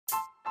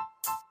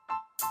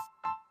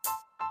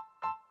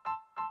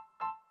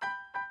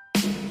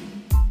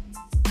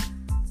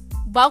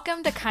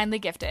Welcome to Kindly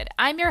Gifted.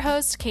 I'm your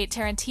host, Kate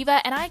Tarantiva,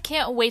 and I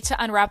can't wait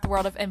to unwrap the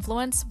world of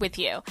influence with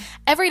you.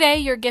 Every day,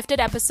 you're gifted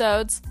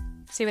episodes,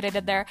 see what I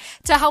did there,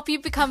 to help you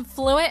become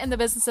fluent in the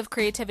business of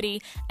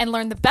creativity and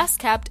learn the best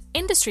kept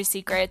industry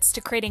secrets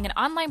to creating an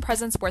online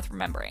presence worth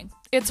remembering.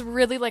 It's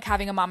really like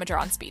having a momager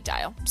on speed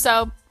dial.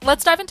 So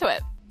let's dive into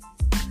it.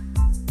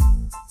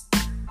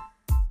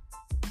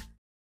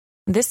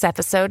 This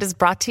episode is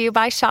brought to you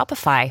by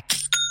Shopify.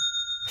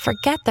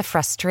 Forget the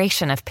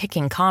frustration of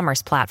picking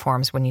commerce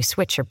platforms when you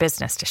switch your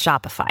business to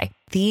Shopify,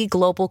 the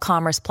global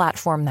commerce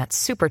platform that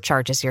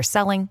supercharges your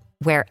selling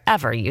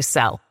wherever you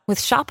sell. With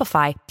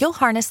Shopify, you'll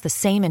harness the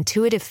same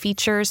intuitive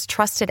features,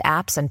 trusted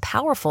apps, and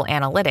powerful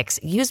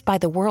analytics used by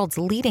the world's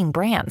leading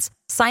brands.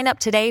 Sign up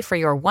today for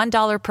your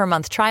 $1 per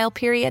month trial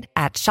period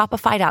at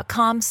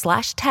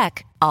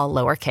shopify.com/tech, all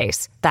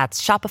lowercase.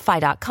 That's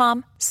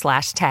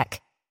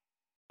shopify.com/tech.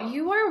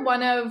 You are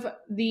one of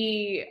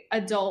the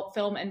adult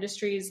film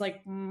industry's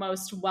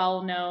most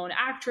well-known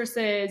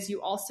actresses.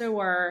 You also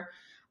are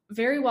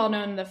very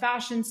well-known in the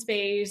fashion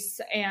space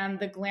and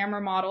the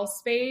glamour model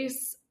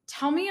space.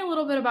 Tell me a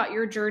little bit about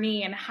your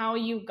journey and how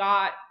you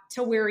got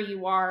to where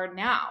you are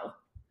now.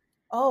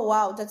 Oh,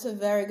 wow. That's a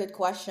very good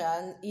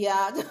question.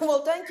 Yeah.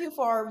 Well, thank you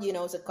for,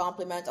 the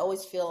compliment. I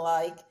always feel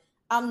like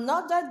I'm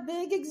not that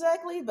big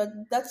exactly, but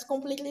that's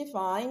completely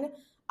fine.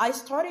 I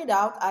started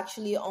out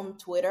actually on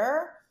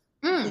Twitter.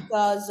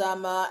 Because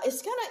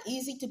it's kind of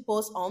easy to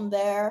post on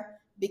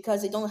there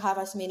because they don't have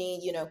as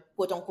many,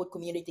 quote unquote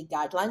community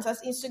guidelines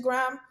as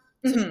Instagram.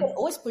 So you can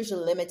always push the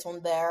limits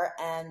on there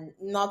and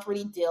not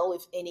really deal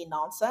with any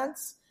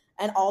nonsense.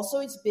 And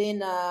also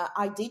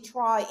I did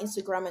try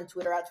Instagram and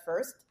Twitter at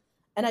first,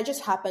 and I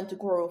just happened to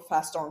grow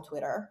faster on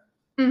Twitter.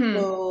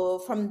 So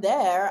from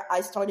there,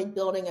 I started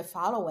building a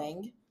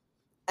following.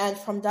 And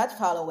from that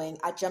following,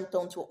 I jumped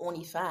onto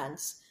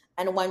OnlyFans.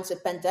 And once the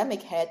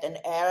pandemic hit and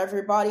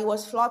everybody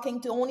was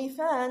flocking to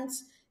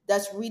OnlyFans,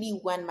 that's really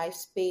when my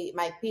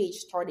page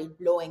started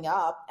blowing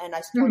up and I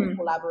started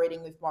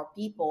collaborating with more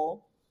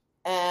people.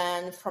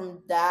 And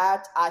from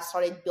that, I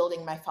started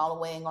building my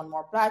following on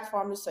more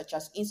platforms such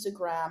as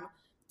Instagram,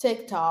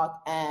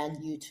 TikTok, and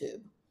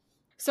YouTube.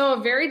 So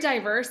a very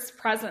diverse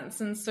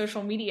presence in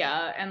social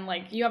media, and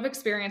you have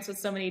experience with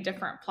so many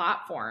different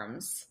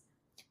platforms.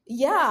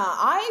 Yeah,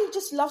 I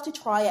just love to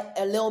try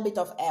a little bit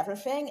of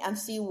everything and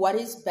see what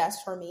is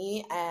best for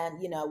me and,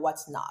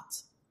 what's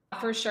not.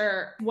 For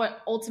sure.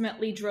 What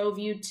ultimately drove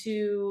you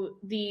to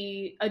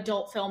the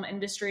adult film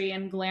industry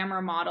and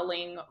glamour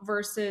modeling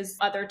versus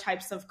other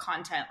types of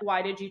content?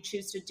 Why did you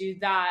choose to do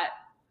that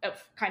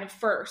kind of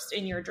first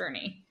in your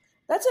journey?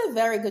 That's a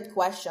very good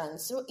question.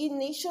 So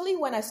initially,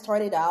 when I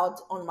started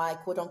out on my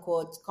quote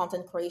unquote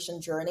content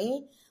creation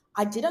journey,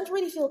 I didn't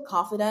really feel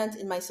confident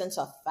in my sense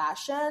of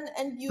fashion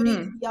and beauty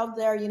to be out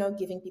there,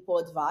 giving people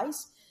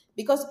advice.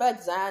 Because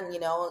back then,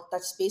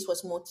 that space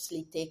was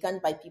mostly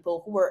taken by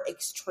people who were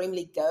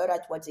extremely good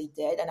at what they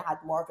did and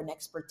had more of an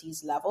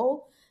expertise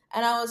level.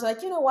 And I was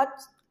like, you know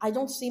what? I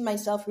don't see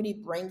myself really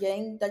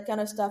bringing that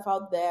kind of stuff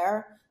out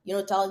there,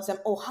 telling them,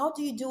 oh, how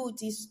do you do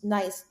this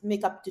nice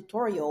makeup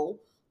tutorial?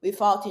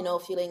 Without,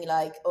 feeling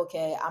like,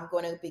 okay, I'm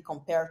going to be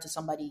compared to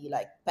somebody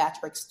like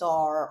Patrick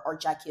Starr or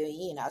Jackie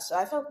Aina. So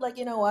I felt like,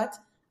 you know what?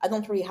 I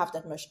don't really have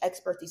that much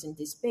expertise in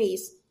this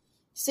space.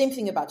 Same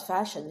thing about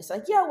fashion. It's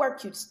like, yeah, wear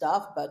cute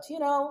stuff, but,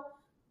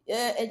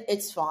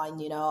 it's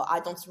fine. I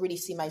don't really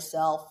see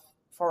myself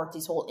for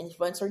this whole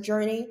influencer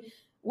journey,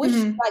 which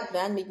back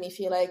then made me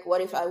feel like,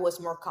 what if I was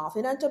more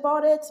confident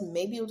about it?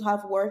 Maybe it would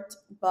have worked.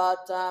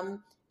 But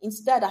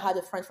instead, I had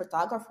a friend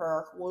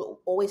photographer who will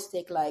always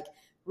take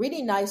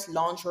really nice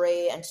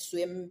lingerie and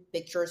swim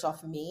pictures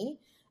of me.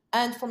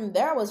 And from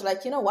there, I was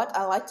like, you know what?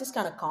 I like this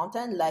kind of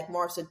content,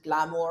 more of the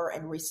glamour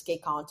and risque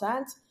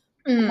content.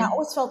 And I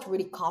always felt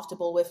really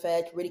comfortable with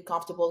it, really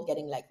comfortable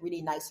getting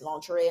really nice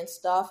lingerie and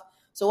stuff.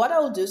 So what I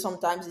will do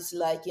sometimes is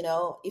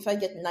if I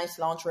get nice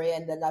lingerie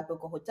and then I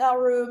book a hotel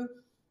room,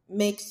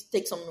 take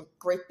some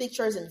great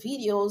pictures and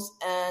videos,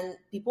 and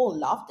people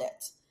loved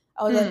it.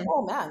 I was like,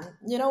 oh man,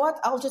 you know what?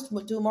 I'll just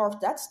do more of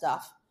that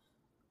stuff.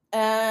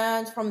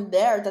 And from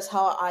there, that's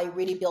how I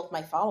really built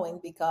my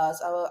following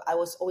because I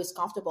was always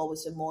comfortable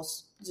with the more,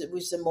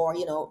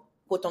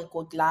 quote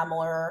unquote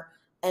glamour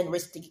and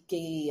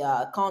risky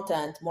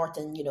content more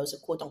than, the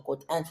quote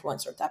unquote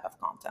influencer type of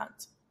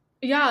content.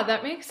 Yeah,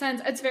 that makes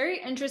sense. It's very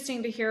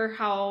interesting to hear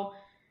how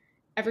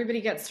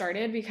everybody gets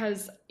started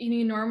because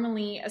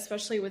normally,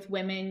 especially with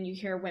women, you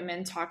hear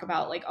women talk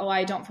about oh,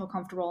 I don't feel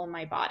comfortable in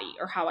my body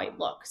or how I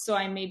look. So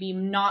I'm maybe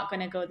not going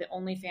to go the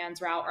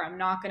OnlyFans route, or I'm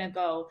not going to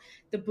go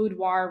the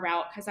boudoir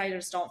route because I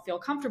just don't feel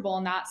comfortable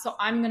in that. So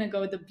I'm going to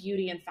go the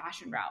beauty and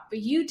fashion route. But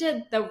you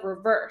did the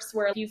reverse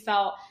where you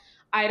felt,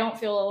 I don't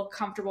feel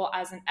comfortable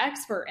as an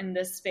expert in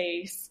this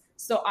space.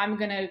 So I'm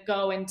going to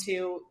go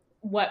into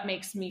what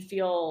makes me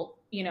feel,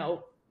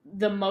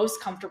 the most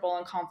comfortable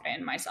and confident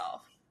in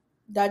myself.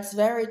 That's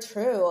very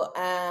true.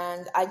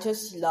 And I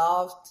just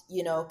loved,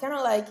 kind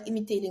of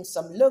imitating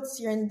some looks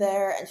here and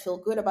there and feel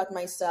good about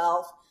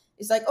myself.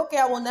 It's like, okay,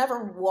 I will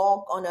never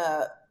walk on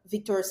a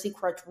Victoria's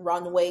Secret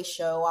runway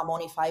show. I'm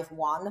only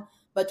 5'1",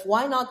 but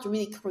why not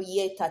really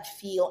create that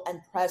feel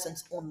and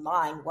presence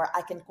online where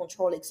I can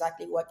control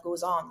exactly what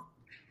goes on?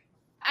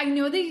 I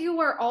know that you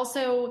are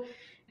also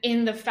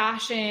in the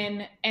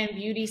fashion and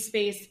beauty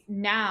space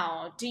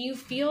now. Do you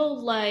feel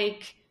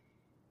like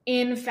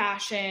in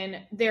fashion,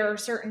 there are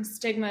certain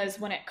stigmas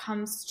when it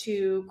comes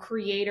to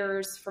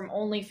creators from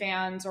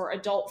OnlyFans or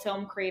adult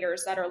film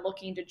creators that are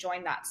looking to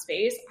join that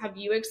space? Have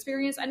you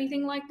experienced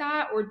anything like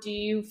that? Or do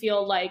you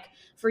feel like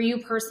for you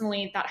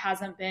personally, that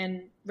hasn't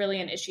been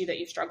really an issue that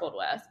you've struggled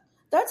with?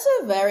 That's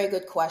a very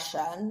good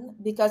question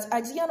because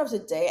at the end of the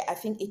day, I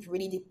think it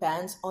really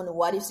depends on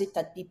what is it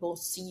that people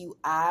see you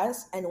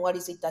as and what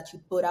is it that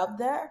you put out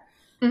there.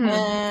 Mm-hmm.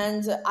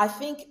 And I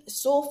think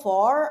so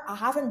far, I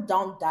haven't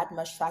done that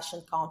much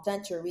fashion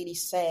content to really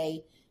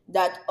say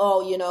that,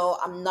 oh,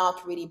 I'm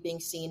not really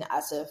being seen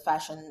as a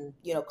fashion,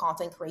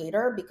 content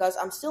creator because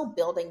I'm still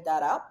building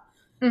that up.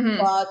 Mm-hmm.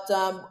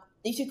 But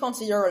if you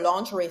consider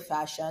lingerie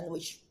fashion,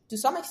 which to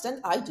some extent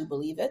I do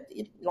believe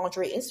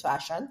lingerie is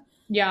fashion.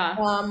 Yeah.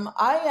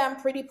 I am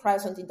pretty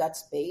present in that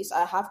space.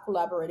 I have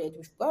collaborated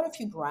with quite a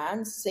few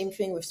brands. Same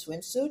thing with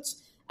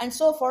swimsuits, and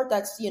so far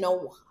that's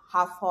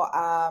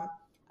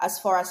as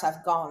far as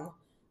I've gone.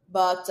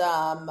 But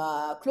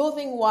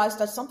clothing wise,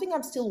 that's something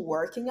I'm still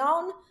working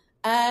on.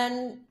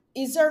 And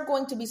is there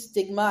going to be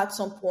stigma at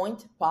some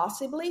point?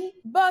 Possibly.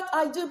 But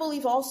I do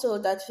believe also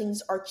that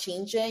things are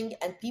changing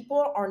and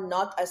people are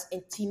not as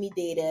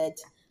intimidated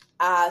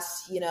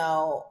as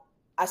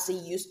as they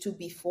used to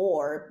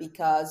before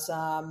because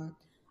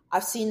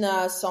I've seen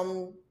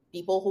some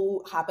people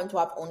who happen to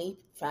have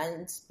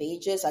OnlyFans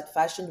pages at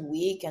Fashion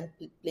Week and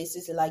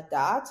places like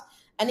that.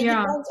 And it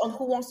Yeah. depends on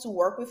who wants to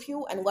work with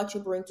you and what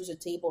you bring to the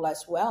table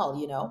as well,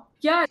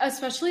 Yeah,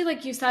 especially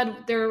like you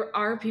said, there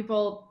are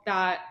people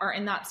that are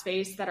in that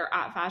space that are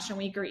at Fashion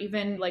Week or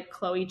even like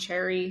Chloe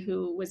Cherry,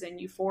 who was in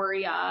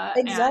Euphoria.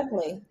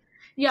 Exactly. And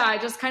yeah,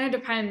 it just kind of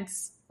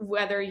depends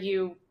whether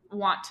you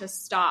want to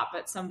stop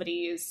at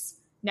somebody's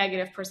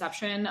negative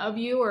perception of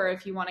you or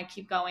if you want to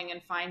keep going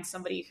and find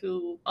somebody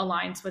who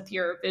aligns with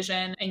your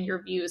vision and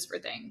your views for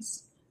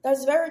things.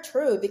 That's very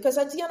true because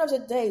at the end of the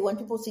day, when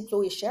people see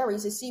Chloe Sherry,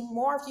 they see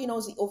more of,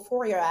 the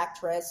Euphoria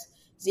actress,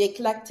 the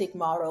eclectic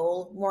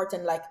model, more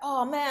than like,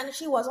 oh man,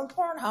 she was on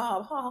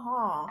Pornhub, ha ha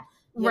ha.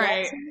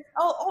 Right.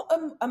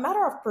 A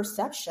matter of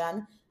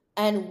perception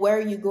and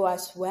where you go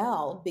as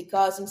well.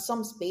 Because in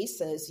some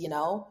spaces,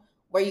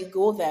 where you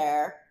go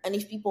there, and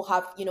if people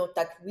have,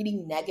 that really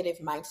negative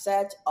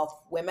mindset of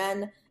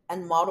women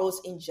and models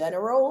in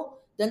general,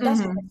 then that's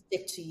going to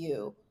stick to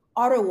you.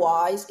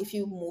 Otherwise, if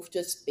you move to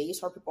a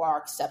space where people are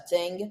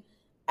accepting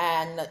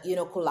and,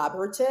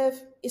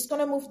 collaborative, it's going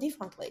to move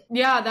differently.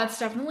 Yeah, that's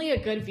definitely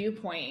a good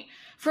viewpoint.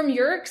 From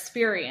your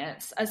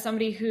experience as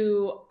somebody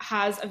who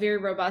has a very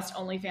robust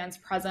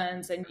OnlyFans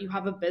presence and you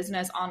have a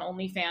business on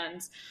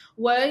OnlyFans,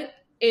 what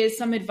is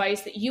some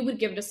advice that you would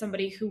give to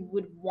somebody who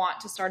would want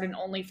to start an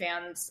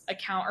OnlyFans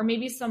account, or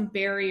maybe some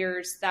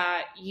barriers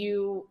that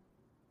you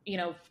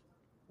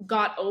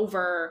got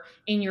over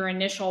in your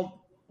initial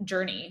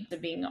journey to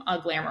being a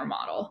glamour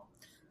model?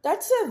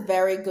 That's a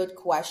very good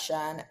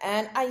question.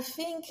 And I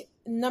think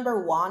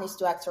number one is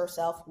to ask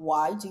yourself,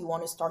 why do you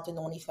want to start an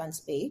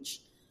OnlyFans page?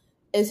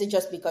 Is it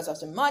just because of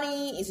the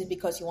money? Is it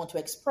because you want to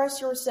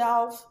express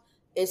yourself?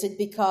 Is it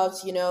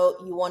because, you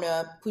want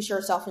to push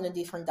yourself in a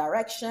different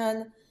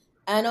direction?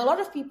 And a lot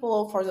of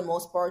people, for the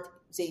most part,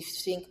 they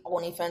think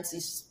OnlyFans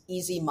is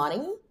easy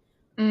money.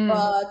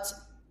 But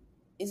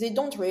they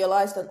don't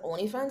realize that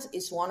OnlyFans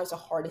is one of the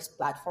hardest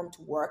platforms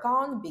to work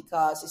on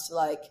because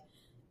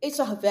it's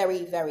a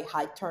very, very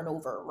high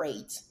turnover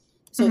rate.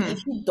 So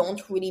if you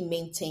don't really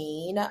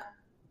maintain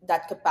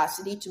that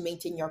capacity to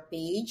maintain your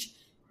page,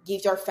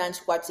 give your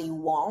fans what they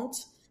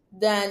want,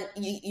 then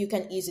you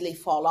can easily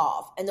fall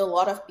off. And a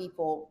lot of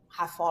people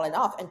have fallen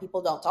off, and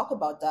people don't talk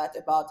about that,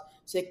 about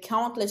the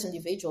countless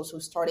individuals who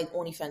started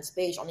OnlyFans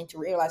page only to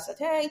realize that,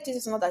 hey, this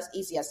is not as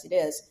easy as it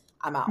is.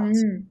 I'm out.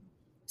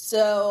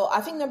 So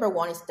I think number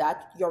one is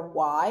that your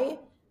why.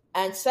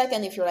 And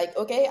second, if you're like,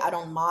 okay, I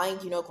don't mind,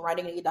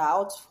 grinding it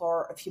out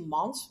for a few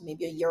months,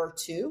 maybe a year or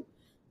two,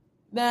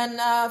 then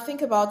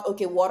think about,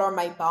 okay, what are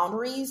my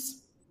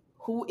boundaries?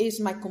 Who is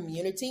my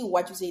community?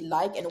 What do they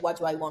like? And what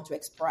do I want to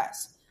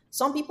express?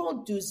 Some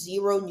people do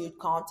zero nude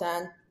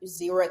content,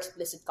 zero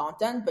explicit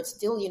content, but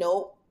still,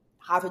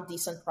 have a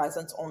decent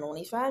presence on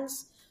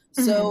OnlyFans.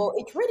 So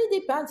it really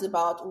depends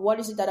about what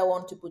is it that I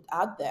want to put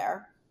out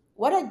there.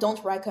 What I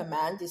don't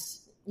recommend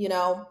is,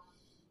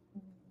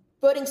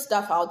 putting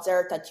stuff out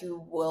there that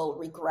you will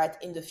regret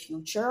in the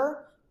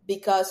future,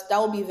 because that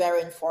will be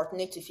very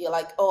unfortunate to feel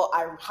like, oh,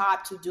 I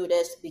had to do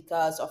this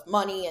because of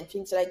money and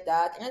things like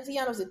that. And at the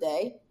end of the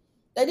day,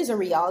 that is a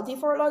reality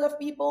for a lot of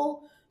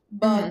people,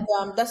 but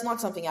that's not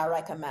something I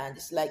recommend.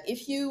 It's like,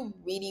 if you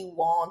really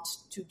want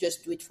to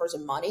just do it for the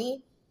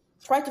money,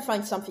 try to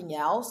find something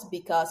else,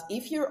 because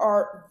if you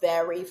are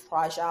very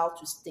fragile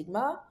to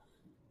stigma,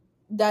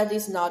 that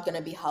is not going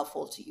to be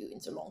helpful to you in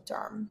the long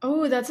term.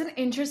 Oh, that's an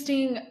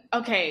interesting,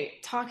 okay,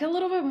 talk a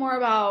little bit more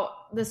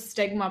about the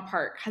stigma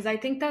part, because I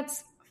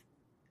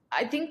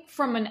think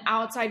from an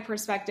outside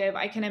perspective,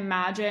 I can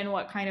imagine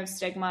what kind of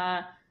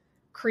stigma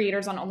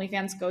creators on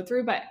OnlyFans go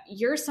through, but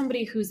you're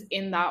somebody who's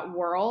in that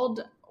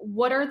world.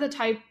 What are the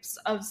types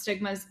of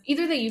stigmas,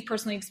 either that you've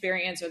personally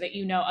experienced or that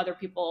you know other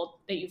people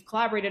that you've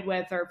collaborated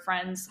with or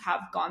friends have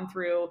gone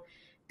through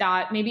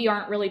that maybe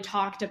aren't really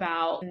talked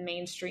about in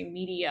mainstream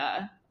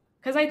media?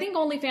 Because I think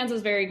OnlyFans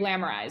is very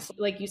glamorized.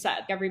 Like you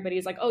said,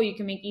 everybody's like, oh, you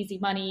can make easy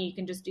money. You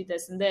can just do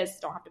this and this.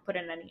 Don't have to put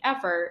in any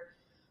effort.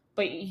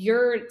 But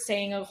you're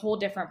saying a whole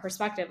different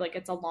perspective. Like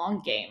it's a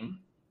long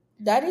game.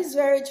 That is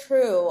very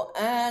true.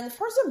 And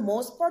for the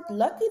most part,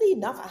 luckily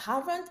enough, I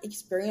haven't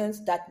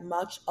experienced that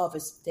much of a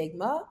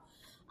stigma.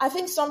 I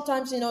think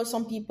sometimes,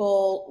 some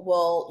people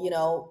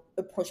will,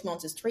 approach me on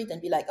the street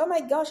and be like, oh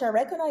my gosh, I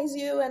recognize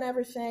you and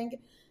everything.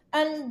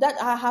 And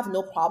that I have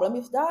no problem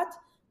with that.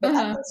 But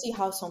I can see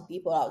how some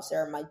people out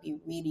there might be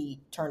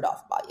really turned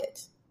off by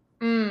it.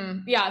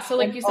 Yeah. So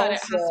like And you said,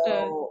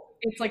 also,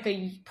 it's like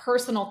a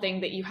personal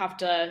thing that you have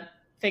to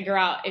figure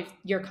out if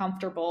you're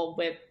comfortable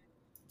with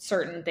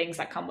certain things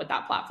that come with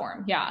that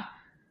platform. Yeah.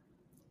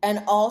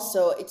 And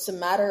also, it's a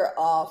matter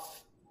of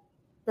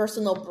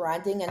personal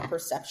branding and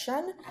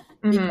perception,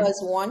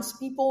 because once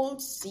people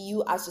see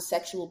you as a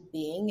sexual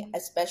being,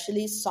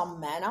 especially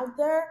some men out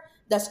there,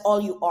 that's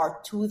all you are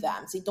to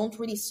them. They don't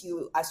really see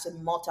you as a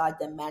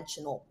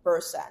multi-dimensional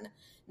person.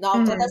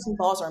 Now, that doesn't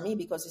bother me,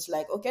 because it's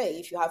like, okay,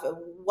 if you have a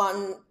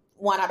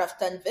one out of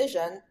 10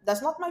 vision,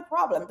 that's not my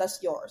problem.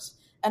 That's yours.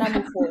 And I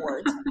move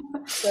forward.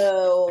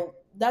 So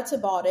that's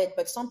about it.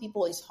 But some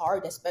people it's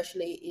hard,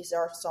 especially if there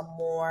are some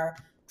more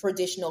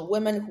traditional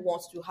women who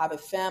wants to have a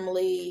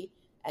family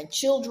and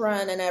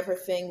children and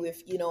everything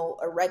with,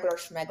 a regular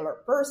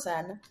schmegular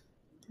person.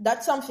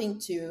 That's something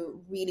to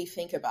really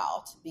think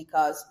about,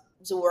 because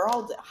the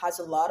world has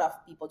a lot of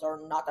people that are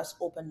not as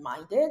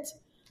open-minded.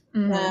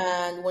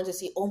 And when they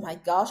say, oh my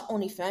gosh,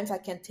 OnlyFans, I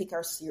can't take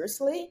her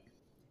seriously.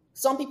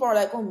 Some people are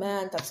like, oh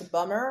man, that's a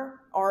bummer.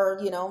 Or,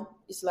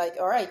 it's like,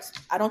 all right,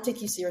 I don't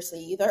take you seriously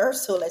either.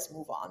 So let's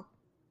move on.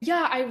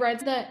 Yeah, I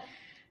read that,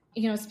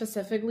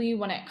 specifically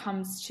when it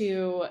comes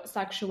to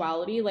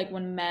sexuality, like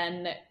when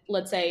men,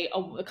 let's say,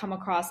 come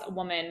across a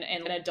woman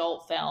in an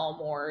adult film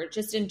or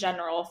just in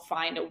general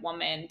find a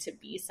woman to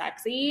be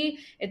sexy,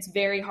 it's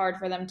very hard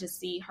for them to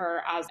see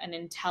her as an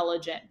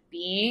intelligent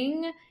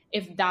being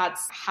if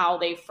that's how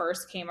they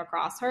first came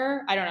across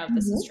her. I don't know if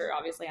this is true.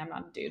 Obviously, I'm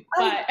not a dude,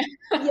 but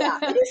yeah,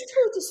 it is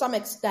true to some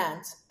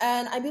extent.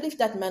 And I believe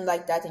that men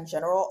like that in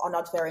general are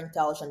not very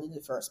intelligent in the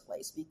first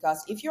place,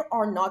 because if you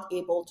are not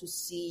able to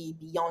see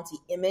beyond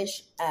the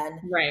image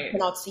and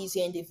cannot see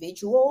the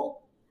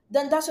individual,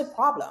 then that's a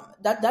problem.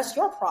 That's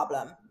your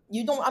problem.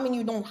 You don't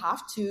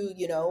have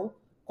to,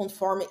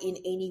 conform in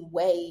any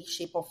way,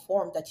 shape, or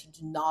form that you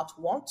do not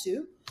want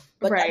to.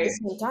 But at the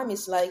same time,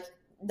 it's like,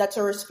 that's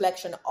a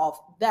reflection of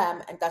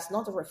them, and that's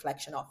not a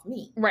reflection of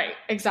me. Right,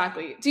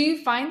 exactly. Do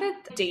you find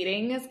that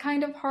dating is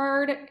kind of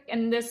hard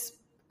in this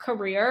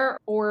career,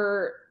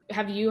 or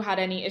have you had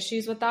any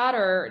issues with that,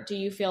 or do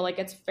you feel like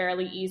it's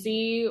fairly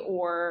easy,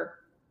 or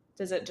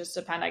does it just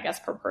depend, I guess,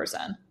 per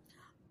person?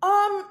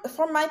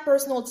 From my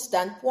personal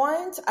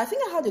standpoint, I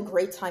think I had a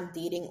great time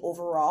dating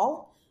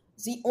overall.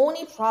 The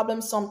only problem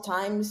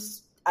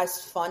sometimes,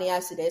 as funny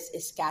as it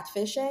is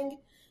catfishing.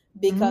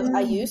 Because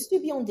I used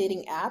to be on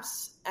dating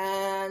apps,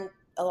 and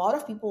a lot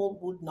of people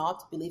would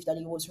not believe that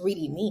it was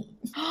really me.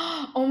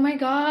 Oh my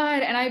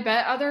God. And I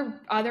bet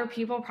other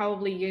people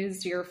probably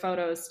used your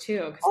photos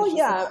too. Oh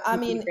yeah.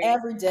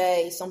 Every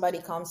day somebody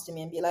comes to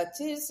me and be like,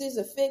 this is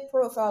a fake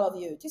profile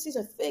of you. This is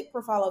a fake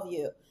profile of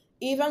you.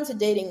 Even the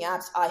dating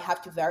apps, I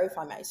have to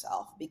verify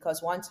myself,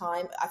 because one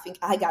time I think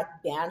I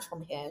got banned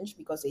from Hinge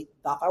because they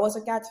thought I was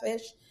a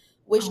catfish.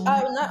 Which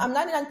I'm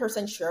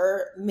 99%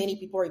 sure many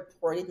people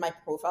reported my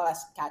profile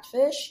as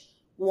catfish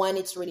when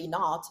it's really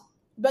not.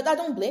 But I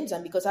don't blame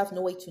them, because I have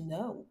no way to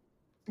know.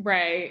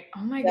 Right.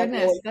 Oh my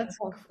goodness. That's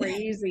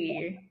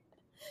crazy.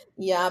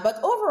 Yeah,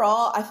 but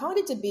overall, I found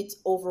it a bit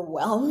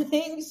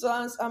overwhelming.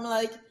 So I'm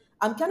like,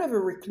 I'm kind of a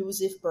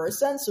reclusive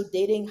person, so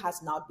dating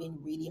has not been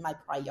really my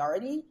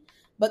priority.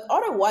 But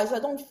otherwise, I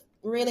don't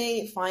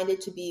really find it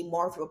to be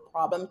more of a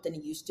problem than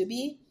it used to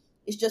be.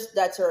 It's just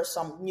that there are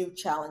some new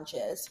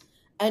challenges.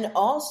 And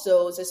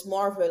also, there's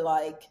more of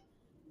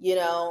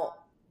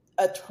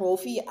a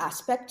trophy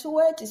aspect to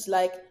it. It's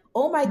like,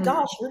 oh my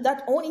gosh, you're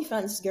that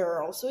OnlyFans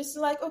girl. So it's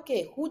like,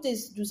 okay, who do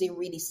they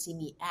really see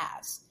me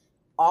as?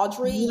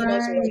 Audrey, the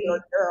regular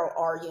girl,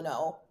 or,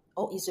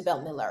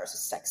 Isabelle Miller is a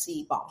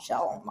sexy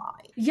bombshell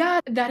online. Yeah,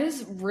 that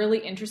is really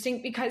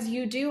interesting, because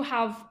you do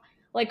have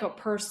like a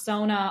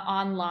persona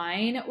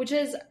online, which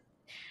is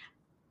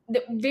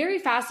very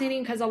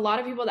fascinating because a lot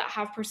of people that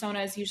have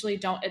personas usually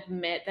don't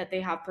admit that they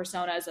have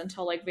personas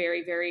until like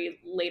very, very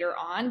later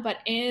on. But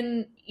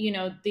in,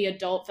 the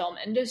adult film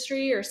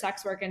industry or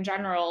sex work in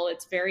general,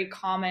 it's very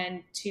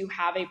common to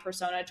have a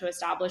persona to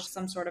establish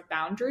some sort of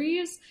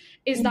boundaries.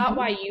 Is that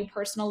why you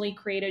personally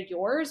created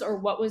yours, or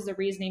what was the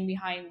reasoning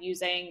behind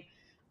using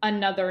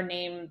another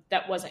name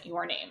that wasn't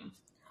your name?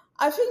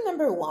 I think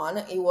number one,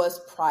 it was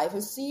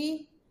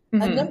privacy.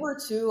 And number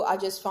two, I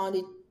just found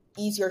it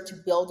easier to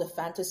build a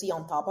fantasy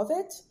on top of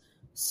it.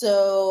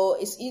 So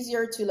it's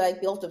easier to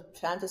like build a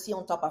fantasy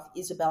on top of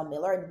Isabelle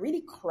Miller and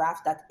really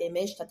craft that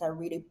image that I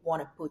really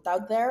want to put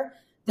out there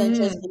than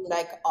just being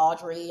like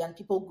Audrey, and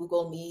people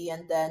Google me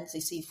and then they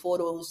see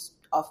photos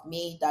of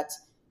me that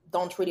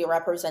don't really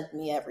represent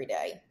me every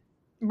day.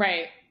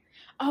 Right.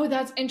 Oh,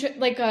 that's interesting.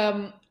 Like,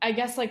 I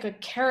guess like a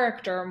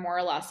character more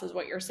or less is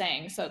what you're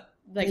saying. So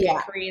like it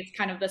creates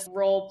kind of this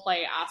role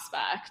play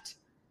aspect.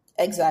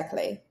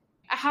 Exactly.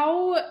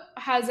 How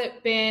has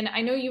it been?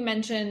 I know you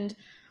mentioned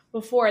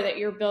before that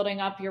you're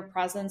building up your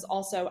presence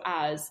also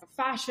as a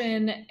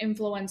fashion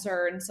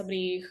influencer and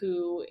somebody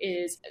who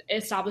is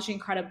establishing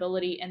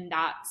credibility in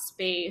that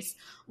space.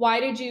 Why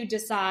did you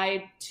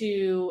decide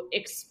to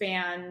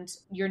expand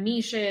your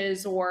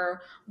niches,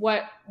 or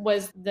what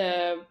was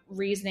the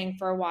reasoning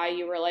for why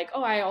you were like,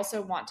 oh, I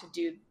also want to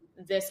do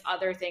this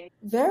other thing?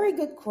 Very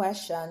good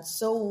question.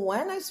 So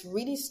when I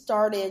really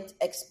started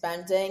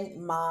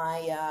expanding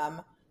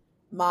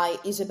my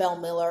Isabelle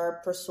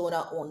Miller persona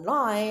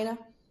online,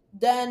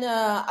 then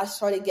I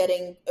started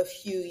getting a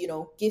few,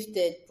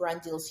 gifted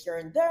brand deals here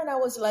and there. And I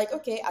was like,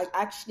 okay, I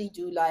actually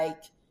do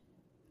like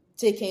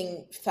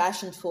taking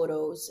fashion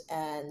photos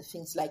and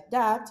things like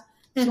that.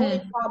 The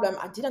only problem,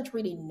 I didn't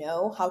really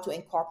know how to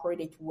incorporate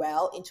it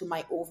well into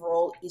my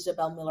overall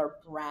Isabelle Miller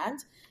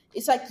brand.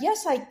 It's like,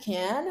 yes, I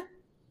can,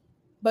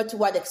 but to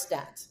what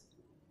extent?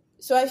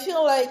 So I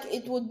feel like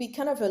it would be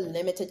kind of a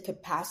limited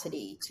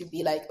capacity to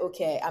be like,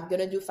 okay, I'm going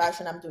to do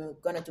fashion, I'm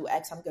going to do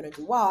X, I'm going to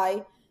do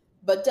Y.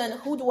 But then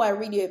who do I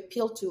really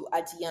appeal to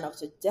at the end of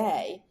the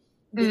day?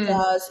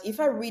 Because if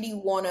I really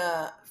want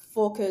to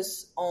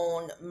focus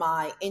on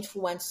my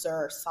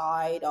influencer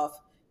side of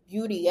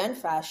beauty and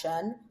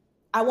fashion,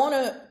 I want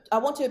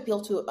to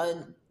appeal to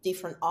a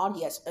different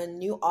audience, a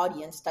new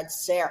audience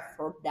that's there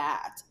for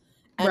that.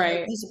 And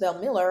with Isabelle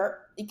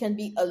Miller, it can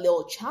be a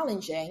little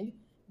challenging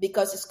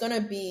because it's going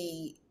to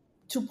be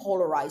too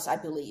polarized, I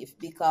believe,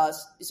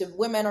 because the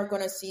women are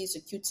going to see the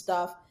cute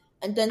stuff,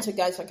 and then the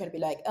guys are going to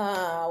be like,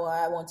 oh, well,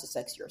 I want the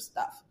sexier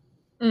stuff.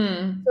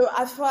 So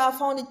I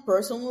found it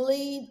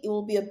personally, it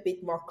will be a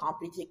bit more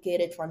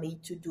complicated for me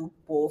to do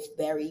both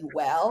very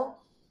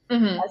well.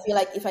 I feel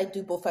like if I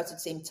do both at the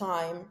same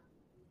time,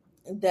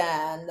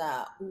 then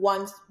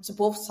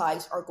both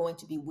sides are going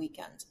to be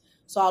weakened.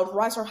 So I'd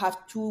rather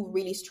have two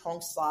really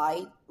strong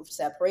sides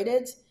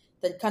separated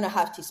than kind of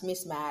have this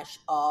mismatch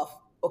of,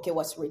 okay,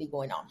 what's really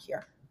going on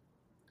here?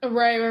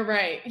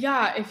 Right.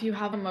 Yeah, if you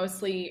have a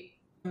mostly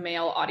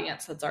male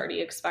audience that's already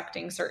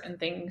expecting certain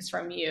things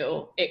from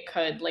you, it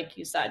could, like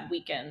you said,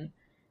 weaken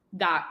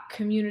that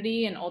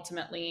community, and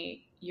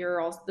ultimately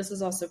this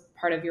is also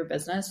part of your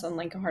business and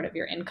like a part of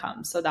your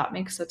income. So that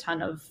makes a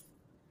ton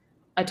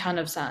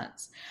of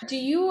sense. Do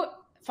you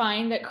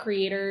find that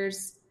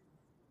creators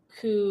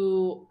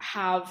who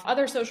have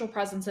other social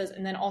presences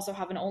and then also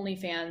have an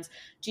OnlyFans,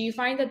 do you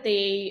find that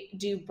they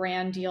do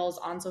brand deals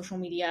on social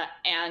media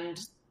and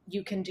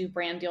you can do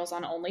brand deals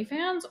on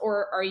OnlyFans,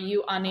 or are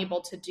you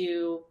unable to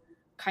do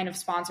kind of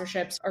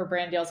sponsorships or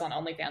brand deals on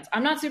OnlyFans?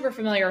 I'm not super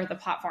familiar with the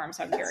platform,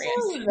 so I'm curious.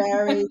 That's a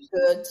very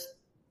good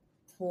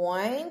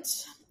point.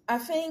 I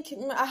think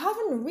I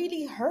haven't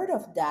really heard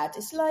of that.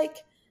 It's like,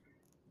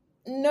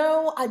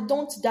 no, I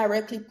don't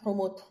directly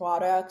promote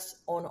products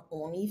on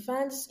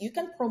OnlyFans. You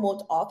can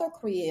promote other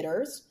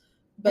creators,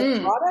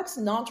 but products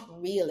not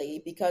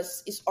really,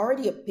 because it's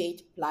already a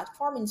paid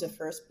platform in the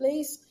first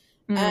place.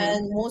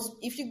 And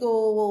if you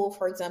go,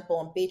 for example,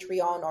 on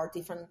Patreon or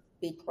different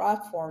paid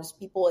platforms,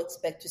 people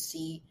expect to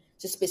see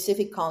the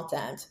specific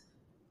content,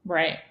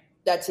 right,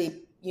 that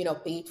they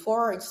paid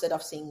for, instead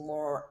of seeing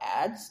more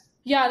ads.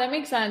 Yeah, that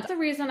makes sense. The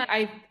reason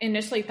I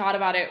initially thought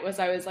about it was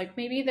I was like,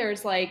 maybe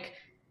there's like,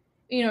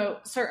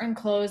 certain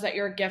clothes that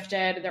you're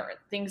gifted. There are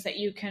things that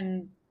you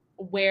can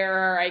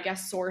wear, I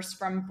guess, sourced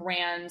from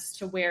brands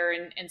to wear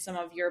in some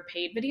of your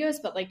paid videos.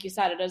 But like you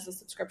said, it is a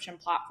subscription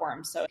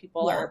platform. So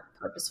people are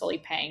purposefully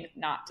paying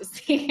not to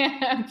see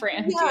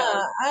brand deals.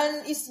 Yeah,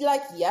 and it's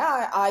like,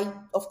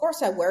 of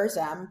course I wear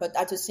them, but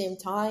at the same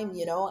time,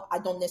 I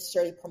don't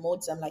necessarily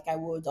promote them like I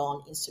would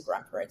on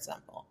Instagram, for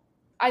example.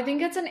 I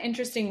think it's an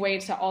interesting way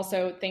to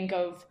also think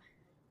of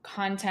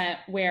content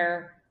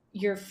where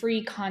your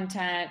free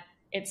content,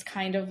 it's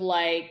kind of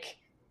like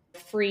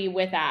free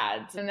with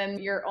ads. And then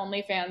your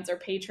OnlyFans or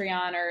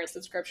Patreon or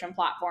subscription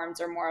platforms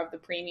are more of the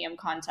premium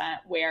content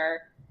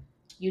where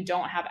you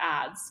don't have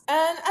ads.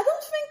 And I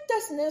don't think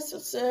that's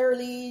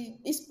necessarily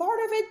is part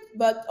of it,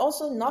 but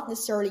also not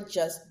necessarily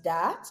just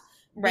that.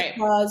 Right.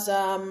 Because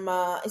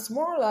it's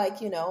more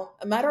like,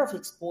 a matter of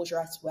exposure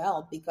as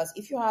well. Because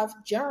if you have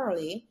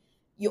generally,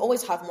 you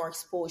always have more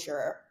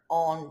exposure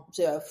on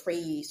the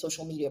free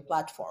social media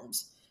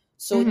platforms.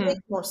 So it makes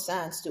more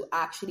sense to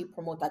actually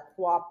promote that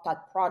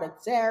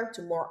product there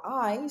to more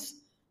eyes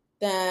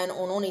than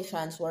on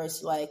OnlyFans, where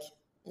it's like,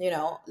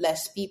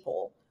 less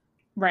people.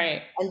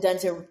 Right. And then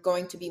they're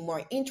going to be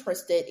more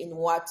interested in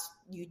what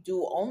you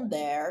do on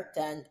there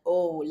than,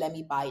 oh, let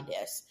me buy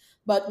this.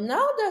 But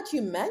now that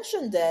you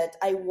mentioned it,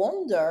 I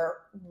wonder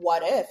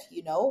what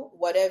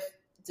if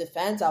the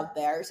fans out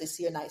there, they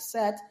see a nice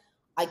set,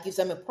 I give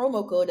them a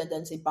promo code and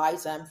then they buy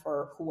them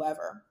for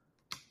whoever.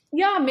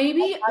 Yeah,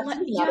 maybe.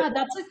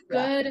 That's a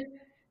good.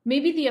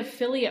 Maybe the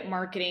affiliate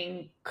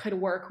marketing could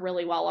work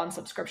really well on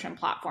subscription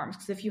platforms,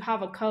 because if you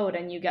have a code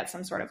and you get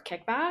some sort of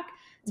kickback,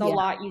 it's a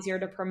lot easier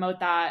to promote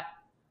that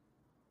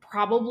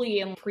probably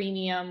in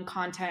premium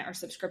content or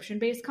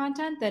subscription-based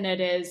content than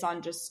it is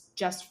on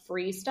just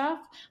free stuff.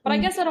 But I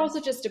guess it also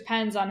just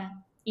depends on,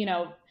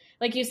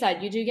 like you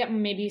said, you do get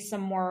maybe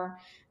some more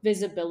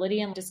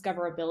visibility and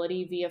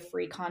discoverability via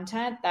free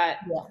content that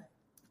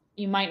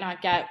you might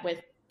not get with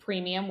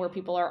premium, where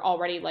people are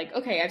already like,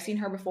 okay, I've seen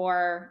her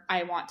before,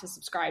 I want to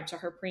subscribe to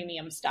her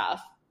premium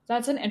stuff.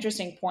 That's an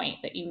interesting point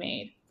that you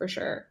made, for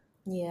sure.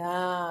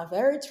 Yeah,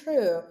 very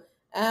true.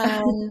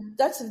 And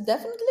that's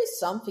definitely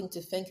something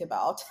to think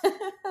about.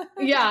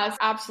 Yes,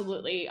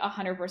 absolutely,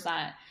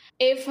 100%.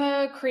 If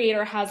a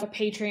creator has a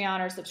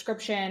Patreon or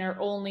subscription or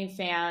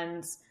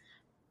OnlyFans,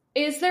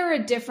 is there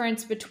a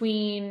difference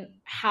between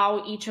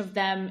how each of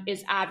them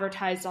is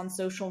advertised on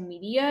social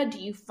media? Do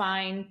you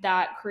find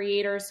that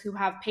creators who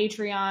have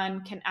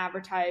Patreon can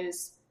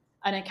advertise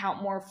an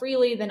account more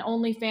freely than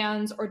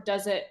OnlyFans, or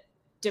does it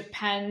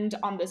depend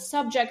on the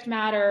subject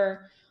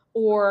matter?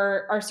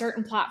 Or are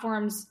certain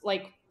platforms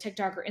like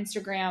TikTok or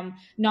Instagram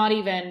not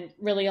even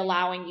really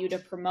allowing you to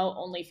promote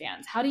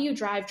OnlyFans? How do you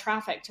drive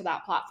traffic to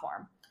that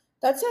platform?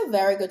 That's a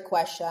very good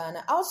question.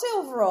 I'll say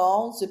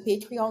overall, the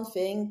Patreon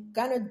thing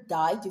kind of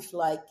died with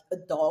like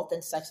adult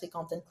and sexy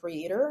content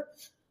creator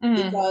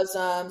because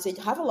they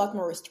have a lot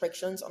more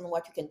restrictions on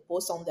what you can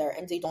post on there,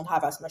 and they don't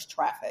have as much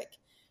traffic.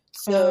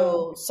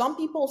 So some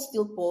people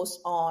still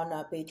post on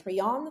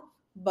Patreon,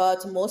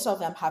 but most of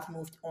them have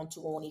moved on to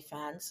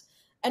OnlyFans.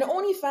 And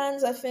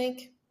OnlyFans, I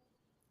think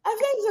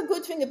the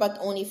good thing about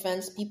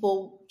OnlyFans,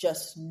 people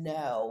just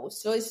know.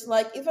 So it's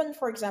like, even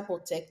for example,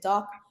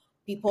 TikTok,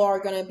 people are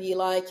going to be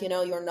like,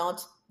 you're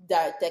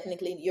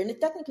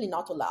technically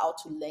not allowed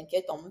to link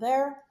it on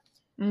there.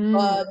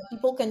 But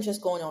people can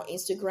just go on your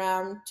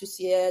Instagram to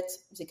see it.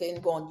 They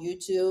can go on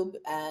YouTube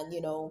and,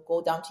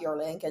 go down to your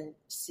link and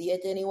see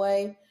it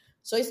anyway.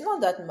 So it's not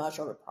that much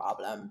of a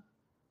problem.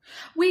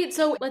 Wait,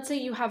 so let's say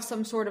you have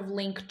some sort of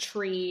link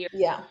tree.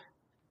 Yeah.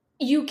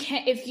 You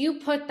can, if you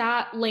put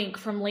that link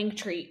from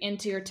Linktree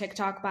into your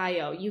TikTok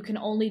bio, you can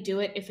only do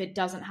it if it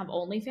doesn't have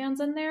OnlyFans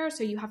in there.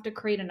 So you have to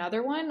create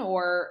another one,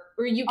 or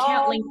you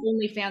can't link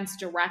OnlyFans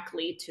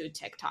directly to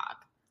TikTok.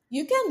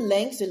 You can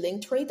link the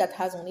Linktree that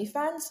has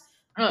OnlyFans,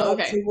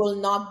 but you will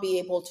not be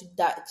able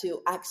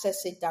to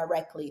access it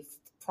directly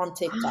from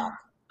TikTok.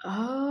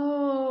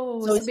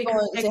 So it's they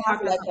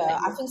have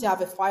I think they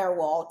have a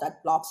firewall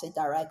that blocks it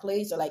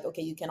directly. So like,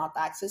 okay, you cannot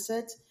access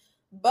it,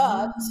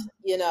 but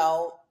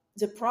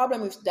the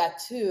problem with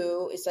that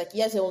too is like,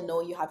 yes, they'll know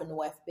you have a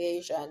web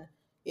page, and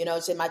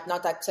they might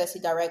not access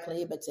it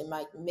directly, but they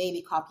might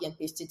maybe copy and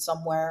paste it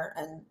somewhere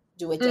and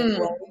do it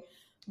anyway.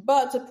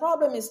 But the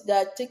problem is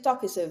that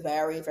TikTok is a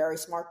very, very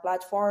smart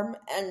platform,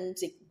 and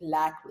they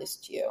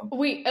blacklist you.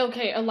 Wait,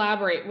 okay,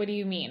 elaborate. What do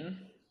you mean?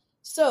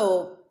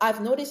 So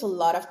I've noticed a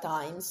lot of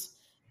times,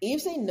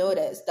 if they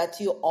notice that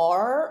you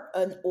are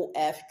an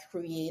OF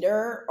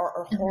creator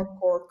or a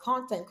hardcore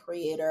content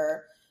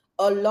creator,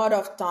 a lot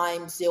of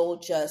times they'll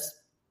just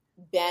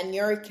ban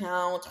your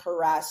account,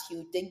 harass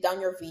you, take down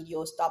your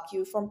video, stop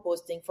you from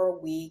posting for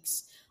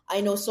weeks.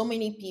 I know so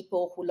many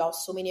people who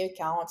lost so many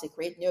accounts. They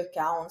create new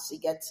accounts, they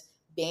get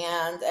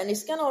banned, and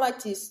it's kind of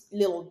like this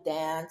little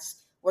dance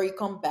where you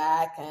come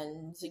back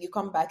and you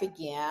come back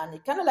again.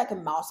 It's kind of like a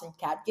mouse and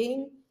cat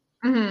game.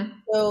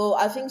 So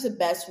I think the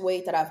best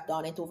way that I've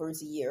done it over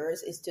the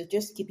years is to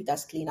just keep it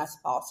as clean as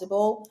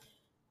possible.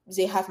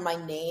 They have my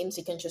name.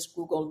 They can just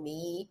Google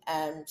me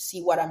and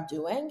see what I'm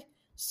doing.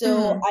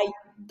 So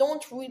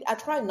I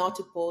try not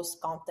to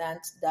post content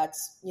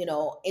that's,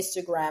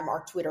 Instagram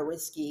or Twitter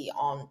risky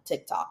on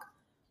TikTok.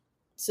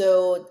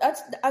 So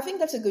I think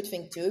that's a good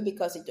thing too,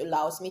 because it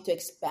allows me to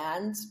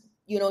expand,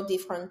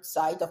 different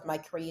side of my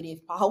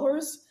creative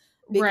powers,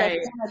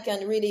 because I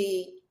can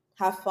really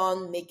have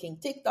fun making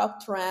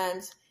TikTok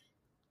trends,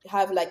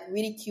 have like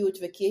really cute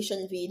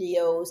vacation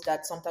videos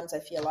that sometimes I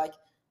feel like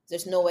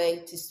there's no way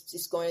this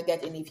is going to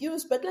get any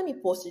views, but let me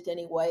post it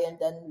anyway. And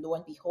then lo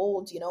and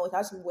behold, it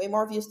has way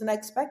more views than I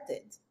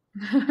expected.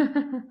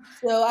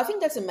 So I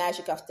think that's the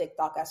magic of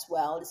TikTok as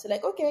well. It's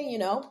like, okay,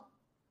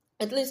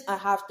 at least I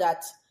have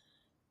that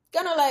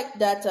kind of like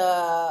that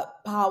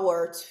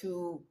power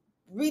to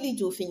really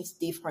do things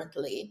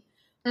differently.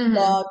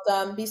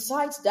 But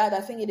besides that,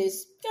 I think it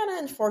is kind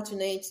of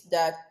unfortunate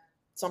that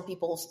some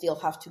people still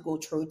have to go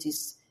through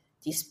this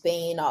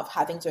pain of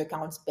having their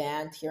accounts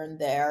banned here and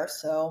there.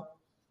 So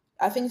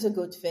I think it's a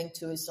good thing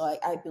too. Is like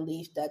I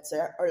believe that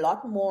they're a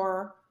lot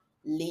more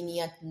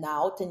lenient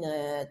now than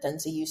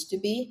they used to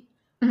be,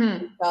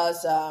 Mm-hmm.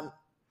 because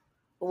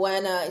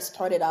when it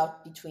started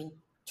out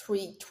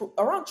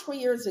around 3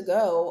 years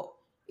ago,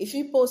 if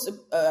you post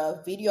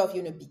a video of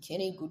you in a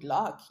bikini, good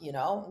luck.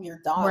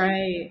 You're down.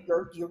 Right.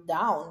 You're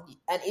down,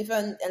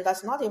 and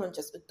that's not even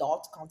just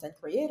adult content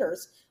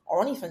creators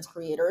or OnlyFans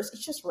creators.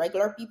 It's just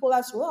regular people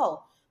as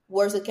well,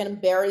 where they can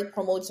barely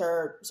promote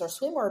their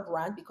swimwear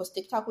brand because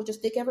TikTok will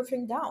just take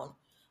everything down.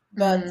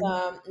 But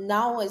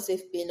now, as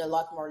they've been a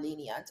lot more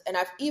lenient, and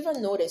I've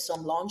even noticed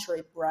some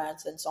lingerie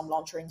brands and some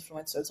lingerie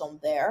influencers on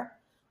there.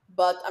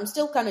 But I'm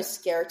still kind of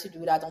scared to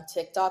do that on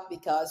TikTok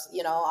because,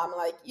 I'm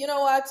like, you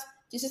know what?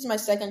 This is my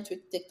second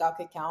TikTok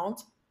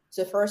account.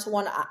 The first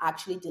one, I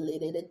actually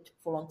deleted it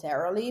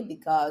voluntarily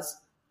because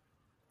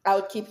I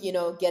would keep,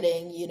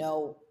 getting,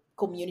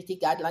 community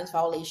guidelines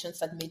violations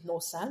that made no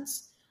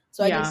sense.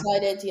 So I Yeah.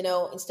 decided,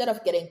 instead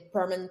of getting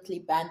permanently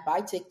banned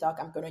by TikTok,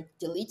 I'm going to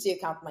delete the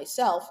account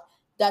myself.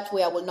 That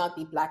way I will not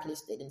be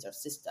blacklisted in their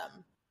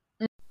system.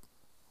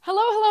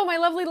 Hello, my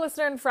lovely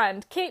listener and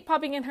friend. Kate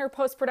popping in her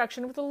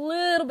post-production with a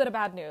little bit of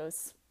bad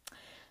news.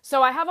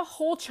 So I have a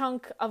whole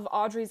chunk of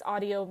Audrey's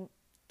audio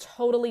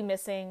totally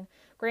missing.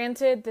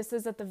 Granted, this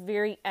is at the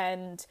very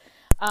end.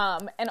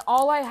 And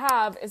all I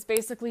have is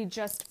basically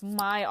just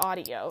my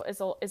audio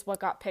is what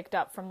got picked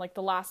up from like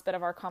the last bit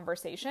of our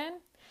conversation.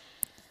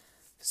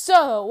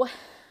 So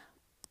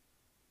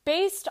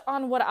based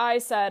on what I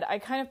said, I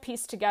kind of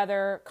pieced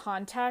together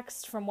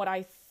context from what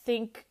I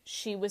think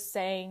she was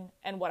saying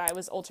and what I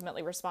was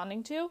ultimately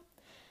responding to,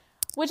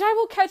 which I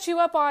will catch you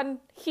up on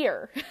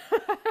here.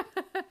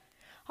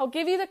 I'll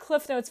give you the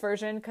Cliff Notes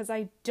version because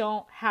I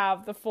don't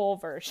have the full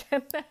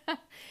version.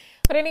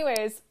 But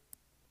anyways,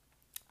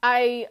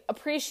 I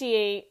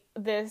appreciate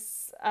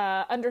this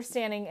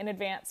understanding in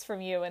advance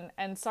from you,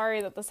 and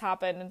sorry that this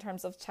happened in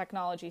terms of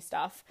technology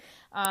stuff.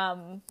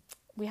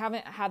 We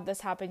haven't had this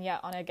happen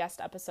yet on a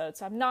guest episode,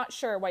 so I'm not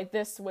sure why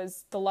this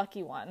was the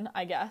lucky one,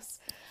 I guess.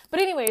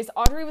 But anyways,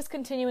 Audrey was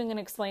continuing and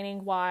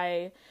explaining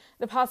why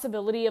the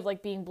possibility of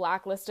like being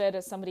blacklisted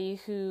as somebody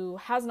who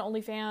has an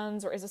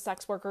OnlyFans or is a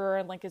sex worker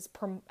and like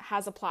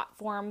has a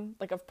platform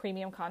like of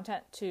premium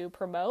content to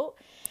promote.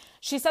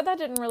 She said that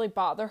didn't really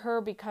bother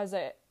her because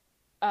it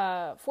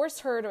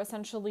forced her to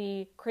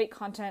essentially create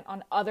content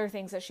on other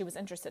things that she was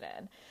interested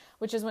in,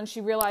 which is when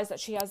she realized that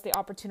she has the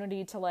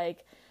opportunity to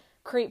like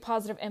create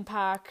positive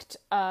impact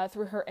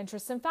through her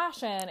interests in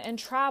fashion and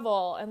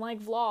travel and like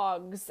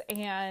vlogs.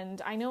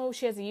 And I know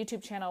she has a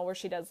YouTube channel where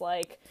she does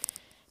like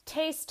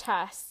taste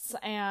tests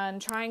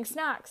and trying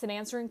snacks and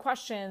answering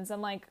questions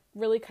and like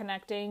really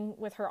connecting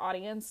with her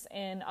audience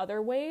in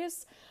other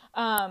ways.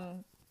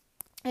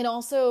 And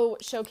also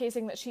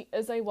showcasing that she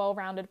is a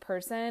well-rounded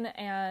person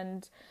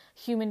and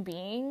human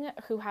being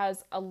who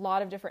has a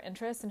lot of different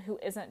interests and who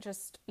isn't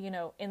just,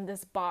 in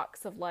this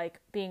box of like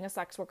being a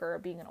sex worker or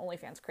being an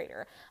OnlyFans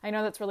creator. I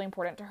know that's really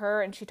important to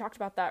her, and she talked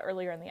about that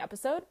earlier in the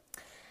episode.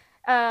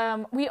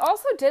 We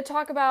also did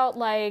talk about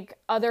like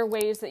other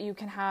ways that you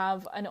can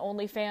have an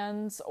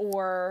OnlyFans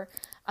or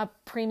a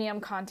premium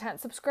content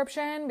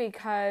subscription,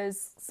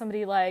 because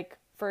somebody like,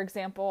 for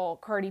example,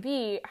 Cardi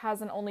B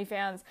has an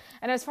OnlyFans,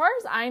 and as far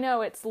as I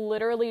know, it's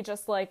literally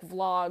just like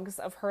vlogs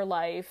of her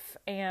life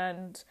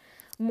and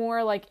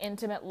more like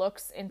intimate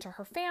looks into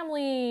her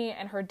family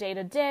and her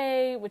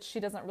day-to-day, which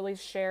she doesn't really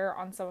share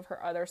on some of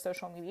her other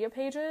social media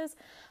pages.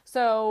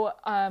 So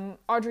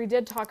Audrey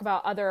did talk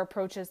about other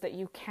approaches that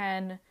you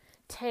can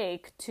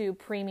take to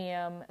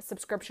premium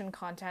subscription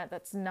content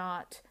that's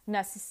not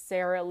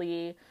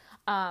necessarily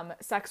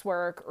sex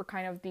work or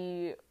kind of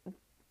the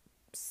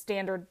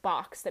standard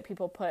box that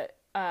people put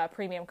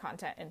premium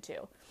content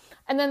into.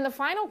 And then the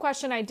final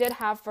question I did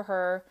have for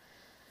her,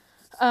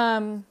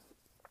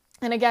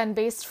 and again,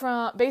 based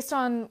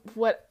on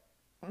what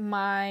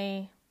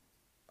my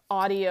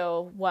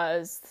audio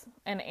was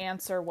and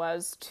answer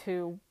was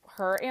to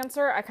her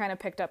answer, I kind of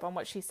picked up on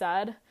what she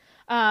said.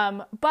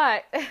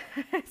 But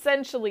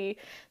essentially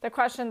the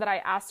question that I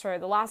asked her,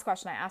 the last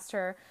question I asked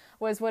her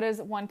was, what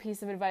is one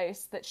piece of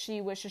advice that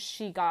she wishes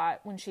she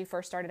got when she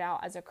first started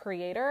out as a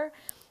creator?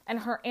 And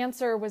her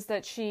answer was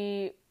that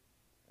she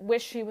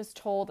wished she was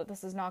told that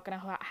this is not going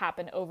to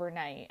happen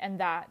overnight, and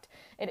that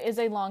it is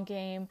a long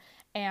game,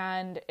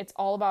 and it's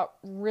all about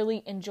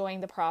really enjoying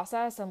the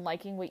process and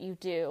liking what you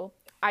do.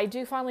 I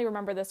do fondly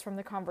remember this from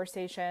the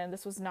conversation.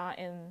 This was not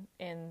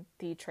in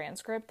the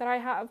transcript that I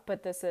have,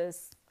 but this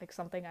is like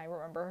something I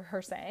remember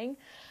her saying.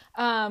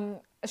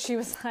 She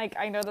was like,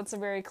 I know that's a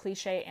very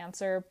cliche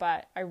answer,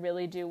 but I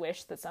really do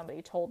wish that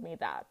somebody told me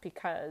that,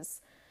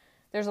 because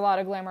there's a lot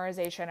of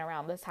glamorization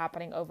around this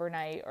happening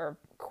overnight or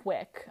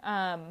quick.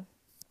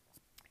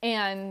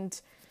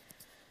 And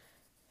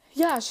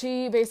yeah,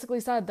 she basically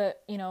said that,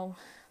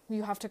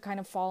 you have to kind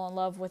of fall in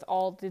love with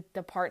all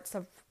the parts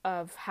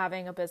of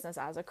having a business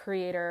as a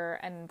creator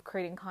and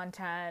creating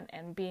content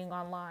and being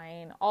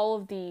online, all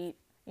of the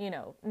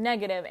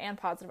negative and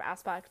positive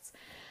aspects.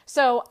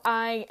 So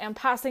I am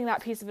passing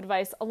that piece of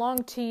advice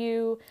along to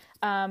you.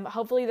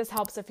 Hopefully this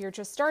helps if you're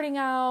just starting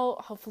out.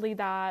 Hopefully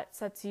that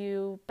sets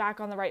you back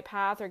on the right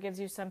path or gives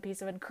you some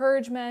piece of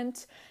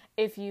encouragement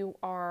if you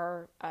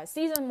are a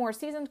more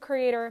seasoned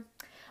creator.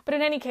 But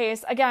in any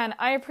case, again,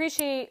 I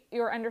appreciate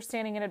your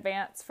understanding in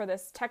advance for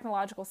this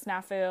technological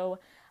snafu.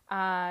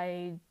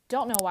 I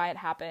don't know why it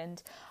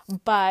happened,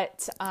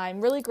 but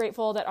I'm really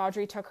grateful that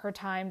Audrey took her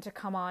time to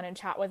come on and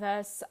chat with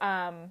us,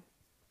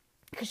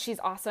 because she's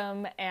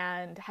awesome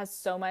and has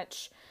so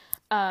much,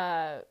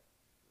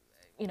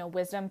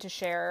 wisdom to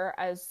share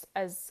as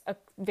a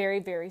very,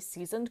 very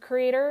seasoned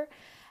creator.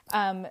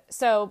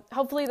 So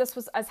hopefully this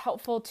was as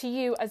helpful to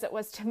you as it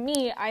was to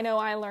me. I know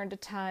I learned a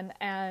ton,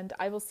 and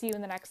I will see you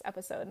in the next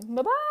episode.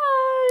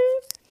 Bye-bye!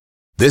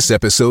 This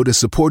episode is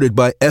supported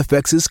by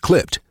FX's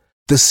Clipped,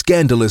 the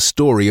scandalous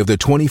story of the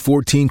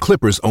 2014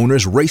 Clippers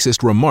owner's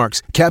racist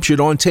remarks captured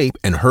on tape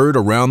and heard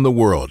around the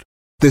world.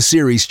 The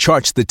series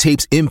charts the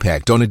tape's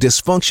impact on a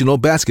dysfunctional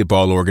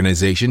basketball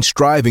organization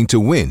striving to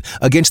win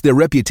against their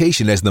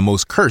reputation as the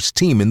most cursed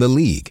team in the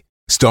league.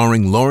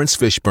 Starring Lawrence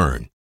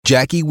Fishburne,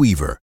 Jackie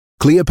Weaver,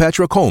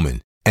 Cleopatra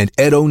Coleman, and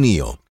Ed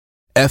O'Neill.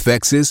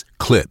 FX's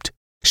Clipped,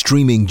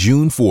 streaming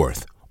June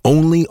 4th,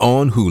 only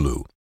on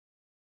Hulu.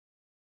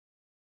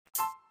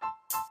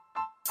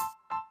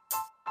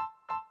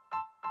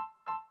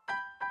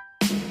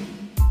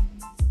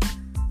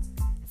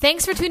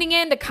 Thanks for tuning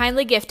in to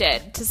Kindly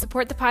Gifted. To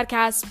support the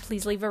podcast,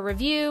 please leave a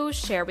review,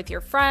 share with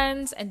your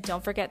friends, and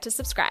don't forget to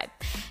subscribe.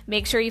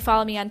 Make sure you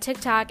follow me on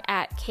TikTok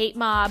at Kate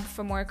Mob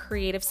for more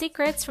creative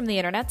secrets from the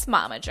internet's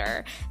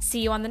momager.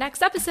 See you on the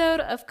next episode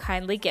of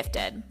Kindly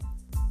Gifted.